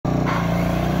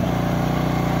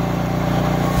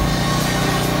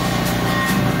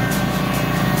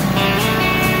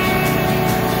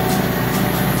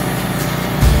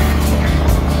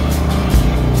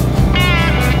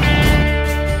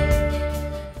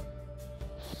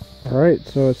Alright,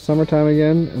 so it's summertime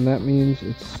again, and that means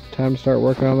it's time to start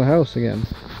working on the house again.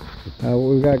 What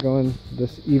we've got going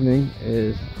this evening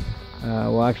is,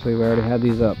 well actually we already had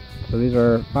these up. So these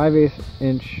are 5/8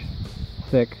 inch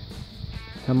thick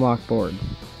hemlock boards,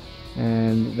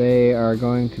 and they are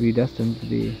going to be destined to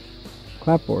be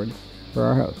clapboards for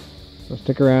our house. So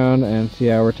stick around and see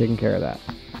how we're taking care of that.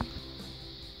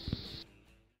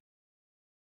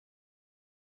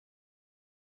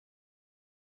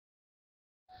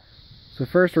 So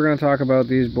first we're going to talk about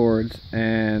these boards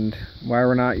and why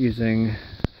we're not using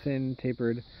thin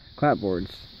tapered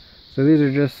clapboards. So these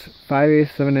are just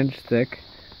 5/8 of an inch thick.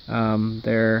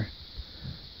 They're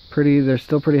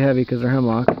still pretty heavy because they're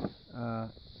hemlock.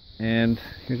 And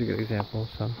here's a good example.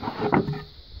 So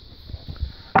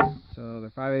they're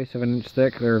 5/8 of an inch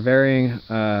thick. They're varying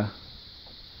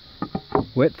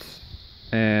widths,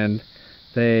 and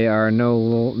they are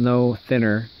no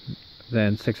thinner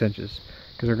than 6 inches.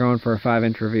 Because we're going for a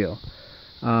 5-inch reveal.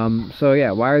 So yeah,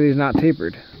 why are these not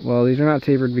tapered? Well, these are not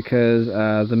tapered because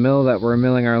the mill that we're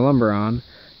milling our lumber on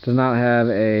does not have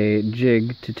a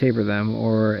jig to taper them,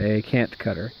 or a cant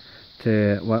cutter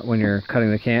to, when you're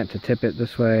cutting the cant, to tip it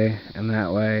this way and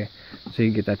that way so you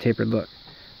get that tapered look.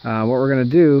 What we're going to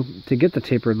do to get the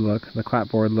tapered look, the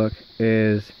clapboard look,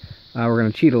 is we're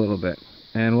going to cheat a little bit,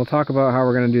 and we'll talk about how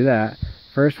we're going to do that.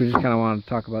 First, we just kind of want to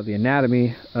talk about the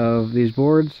anatomy of these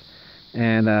boards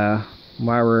and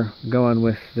why we're going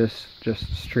with this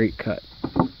just straight cut.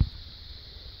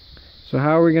 So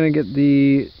how are we going to get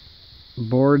the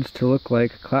boards to look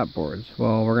like clapboards?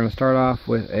 Well, we're going to start off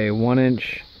with a 1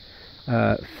 inch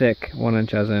thick, 1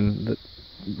 inch as in the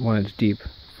 1 inch deep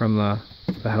from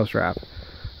the house wrap,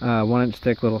 1 inch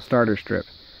thick little starter strip.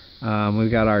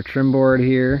 We've got our trim board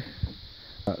here.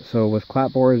 So with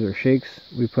clapboards or shakes,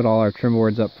 we put all our trim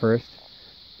boards up first.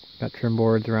 Got trim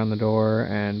boards around the door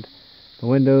and the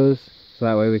windows, so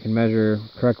that way we can measure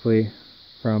correctly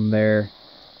from there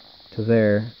to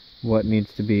there what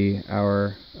needs to be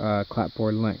our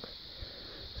clapboard length.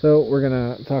 So we're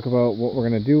going to talk about what we're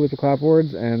going to do with the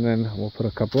clapboards, and then we'll put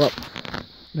a couple up.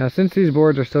 Now, since these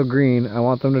boards are still green, I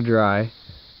want them to dry,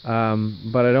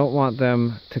 but I don't want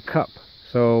them to cup.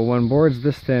 So when boards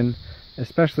this thin,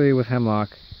 especially with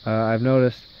hemlock, I've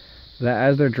noticed that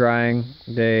as they're drying,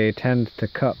 they tend to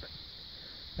cup.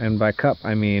 And by cup,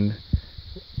 I mean,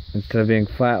 instead of being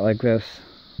flat like this,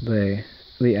 the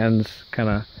ends kind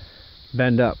of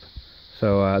bend up.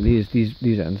 So these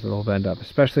ends will bend up,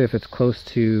 especially if it's close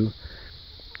to,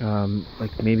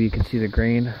 like maybe you can see the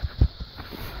grain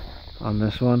on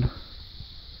this one.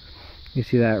 You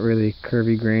see that really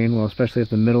curvy grain? Well, especially if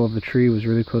the middle of the tree was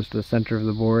really close to the center of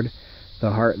the board,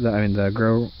 the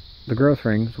growth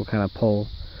rings will kind of pull.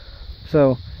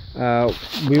 So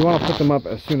we want to put them up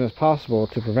as soon as possible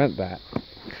to prevent that.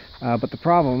 But the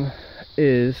problem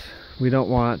is we don't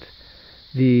want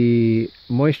the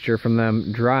moisture from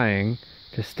them drying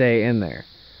to stay in there.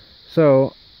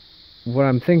 So what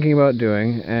I'm thinking about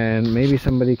doing, and maybe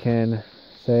somebody can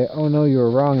say, oh no, you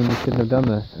were wrong and you shouldn't have done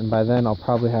this, and by then I'll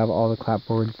probably have all the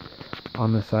clapboards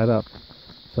on this side up,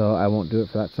 so I won't do it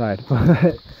for that side.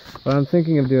 But what I'm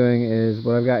thinking of doing is,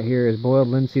 what I've got here is boiled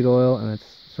linseed oil, and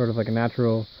it's sort of like a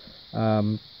natural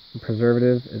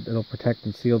preservative. It'll protect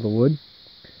and seal the wood.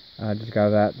 I just got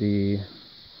it at the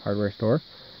hardware store,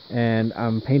 and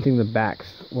I'm painting the backs,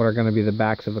 what are going to be the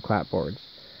backs of the clapboards,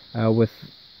 with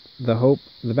the hope,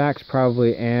 the backs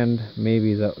probably, and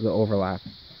maybe the overlap.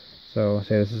 So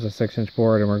say this is a 6-inch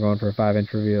board and we're going for a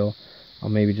 5-inch reveal, I'll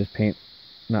maybe just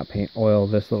oil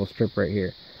this little strip right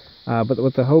here, but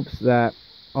with the hopes that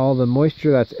all the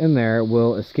moisture that's in there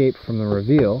will escape from the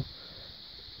reveal,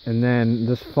 and then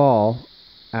this fall,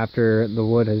 after the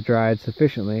wood has dried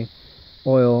sufficiently,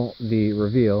 oil the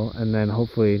reveal, and then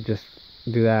hopefully just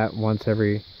do that once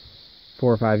every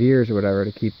 4 or 5 years or whatever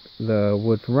to keep the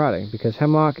wood from rotting. Because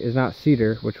hemlock is not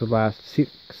cedar, which would last,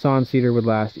 sawn cedar would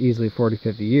last easily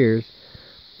 40-50 years.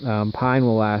 Pine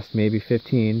will last maybe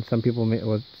 15. Some people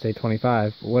would say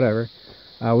 25, but whatever.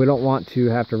 We don't want to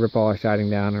have to rip all our siding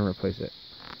down and replace it.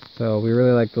 So we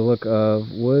really like the look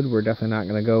of wood. We're definitely not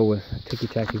going to go with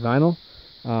ticky-tacky vinyl.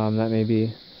 That may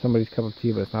be somebody's cup of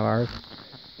tea, but it's not ours.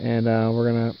 And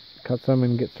we're going to cut some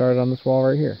and get started on this wall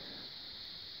right here.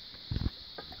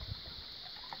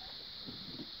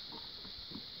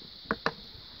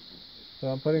 So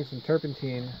I'm putting some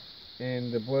turpentine in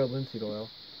the boiled linseed oil.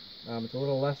 It's a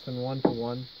little less than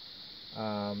 1-to-1,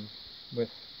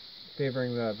 with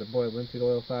favoring the boiled linseed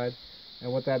oil side.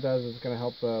 And what that does is it's going to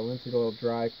help the linseed oil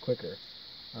dry quicker.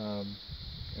 And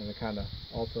it kind of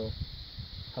also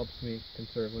helps me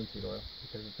conserve linseed oil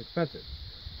because it's expensive.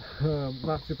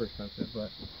 Not super expensive,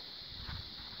 but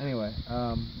anyway,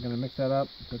 I'm gonna mix that up.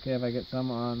 It's okay if I get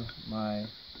some on my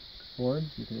boards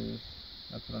because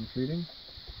that's what I'm treating.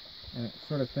 And it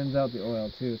sort of thins out the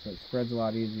oil too, so it spreads a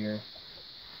lot easier.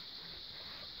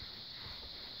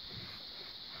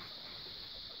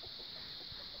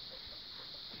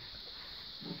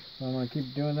 So I'm going to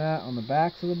keep doing that on the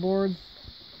backs of the boards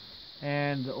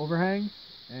and the overhangs.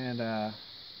 And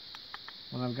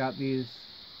when I've got these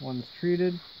ones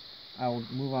treated, I will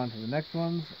move on to the next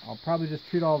ones. I'll probably just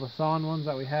treat all the sawn ones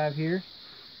that we have here,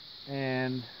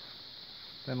 and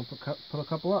then we'll put a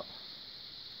couple up.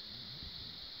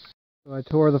 So I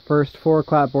tore the first 4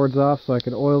 clapboards off so I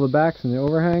could oil the backs and the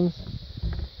overhangs.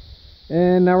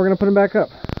 And now we're going to put them back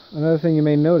up. Another thing you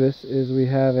may notice is we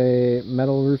have a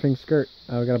metal roofing skirt.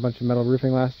 We got a bunch of metal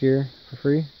roofing last year for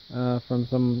free from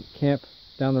some camp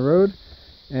down the road.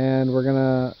 And we're going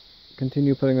to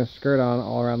continue putting a skirt on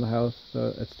all around the house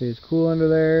so it stays cool under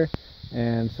there,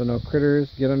 and so no critters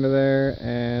get under there,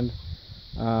 and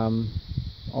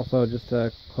also just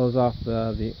to close off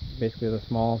basically the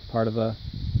small part of the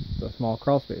small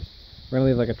crawl space. We're going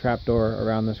to leave like a trap door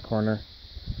around this corner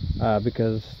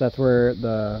because that's where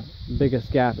the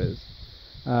biggest gap is.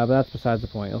 But that's besides the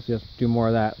point. You'll see us do more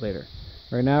of that later.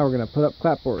 Right now we're going to put up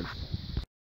clapboards.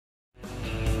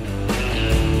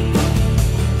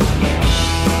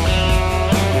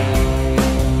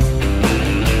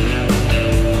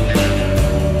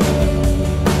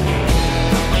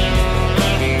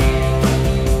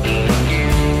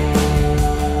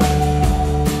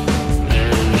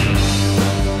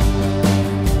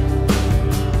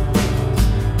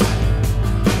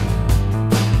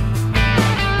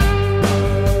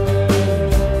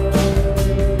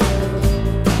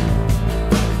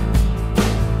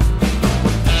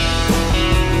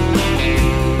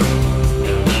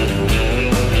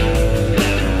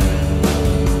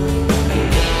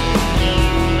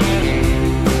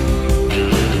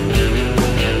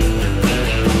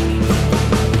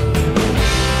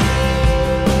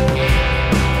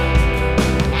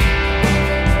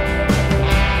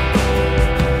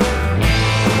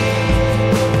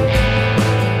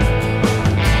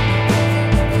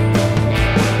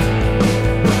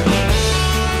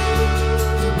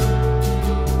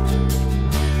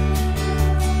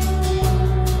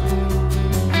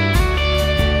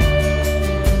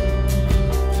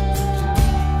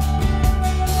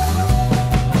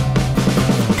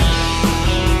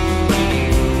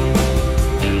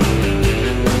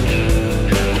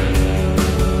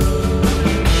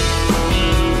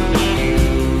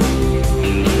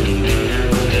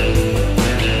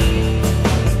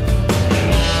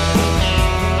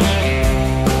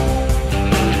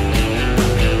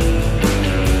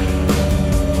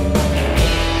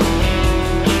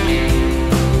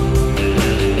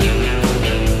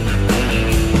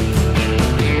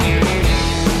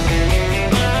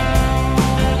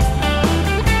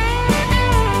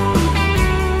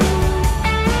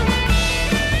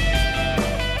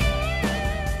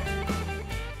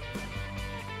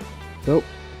 So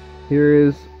here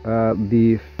is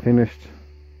the finished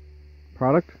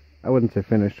product. I wouldn't say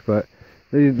finished, but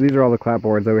these are all the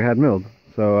clapboards that we had milled.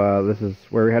 So this is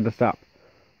where we had to stop.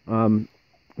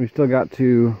 We still got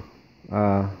to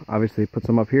obviously put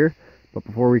some up here, but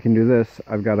before we can do this,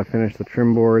 I've got to finish the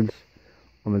trim boards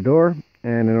on the door,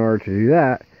 and in order to do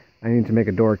that, I need to make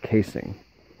a door casing.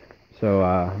 So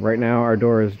right now our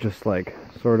door is just like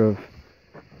sort of,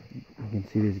 you can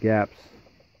see these gaps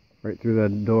right through the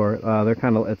door.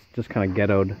 It's just kind of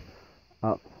ghettoed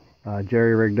up,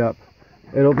 jerry rigged up.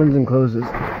 It opens and closes,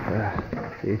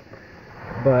 see,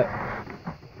 but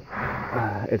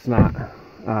it's not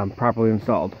properly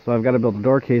installed. So I've got to build a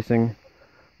door casing,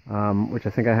 which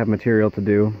I think I have material to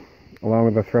do, along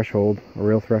with a threshold, a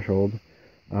real threshold.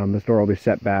 This door will be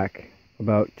set back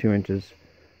about 2 inches.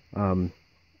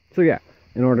 So yeah,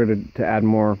 in order to add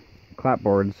more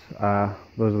clapboards,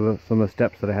 those are some of the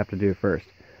steps that I have to do first.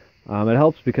 It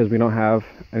helps because we don't have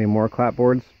any more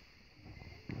clapboards,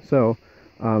 so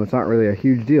it's not really a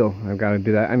huge deal. I've got to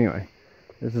do that anyway.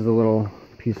 This is a little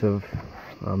piece of,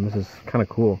 this is kind of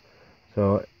cool.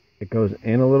 So it goes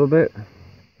in a little bit,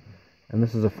 and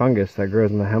this is a fungus that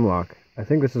grows in the hemlock. I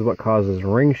think this is what causes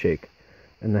ring shake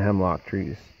in the hemlock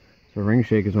trees. So ring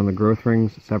shake is when the growth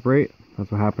rings separate.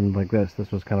 That's what happened like this.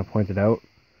 This was kind of pointed out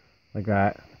like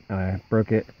that, and I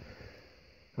broke it.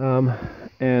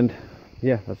 And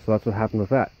yeah, that's what happened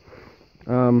with that.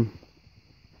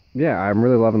 Yeah, I'm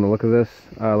really loving the look of this.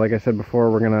 Like I said before,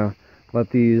 we're gonna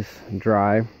let these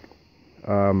dry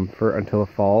until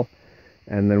the fall,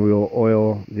 and then we will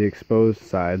oil the exposed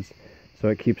sides so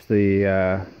it keeps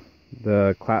the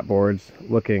clapboards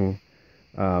looking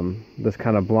this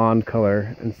kind of blonde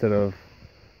color instead of,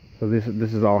 so this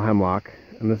is all hemlock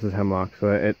and this is hemlock,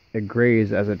 so it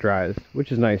grays as it dries,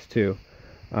 which is nice too.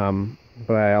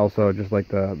 But I also just like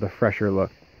the fresher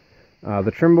look.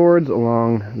 The trim boards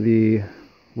along the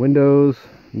windows,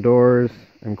 doors,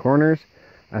 and corners,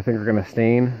 I think are going to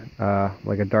stain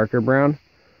like a darker brown,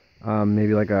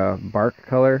 maybe like a bark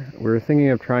color. We were thinking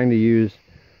of trying to use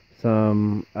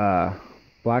some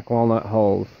black walnut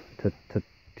hulls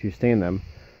to stain them.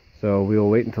 So we will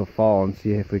wait until fall and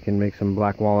see if we can make some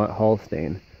black walnut hull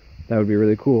stain. That would be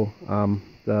really cool.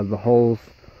 The hulls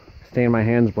stain my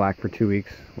hands black for 2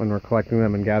 weeks when we're collecting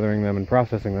them and gathering them and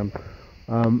processing them.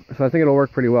 So I think it'll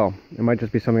work pretty well. It might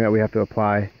just be something that we have to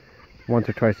apply once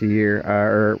or twice a year,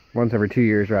 or once every 2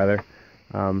 years rather.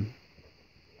 But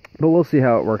we'll see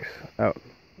how it works out.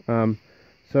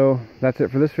 So that's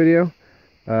it for this video.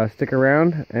 Stick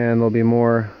around and there'll be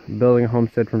more building a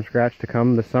homestead from scratch to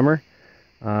come this summer.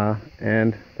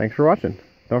 And thanks for watching.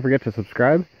 Don't forget to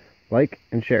subscribe, like,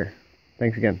 and share.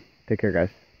 Thanks again. Take care, guys.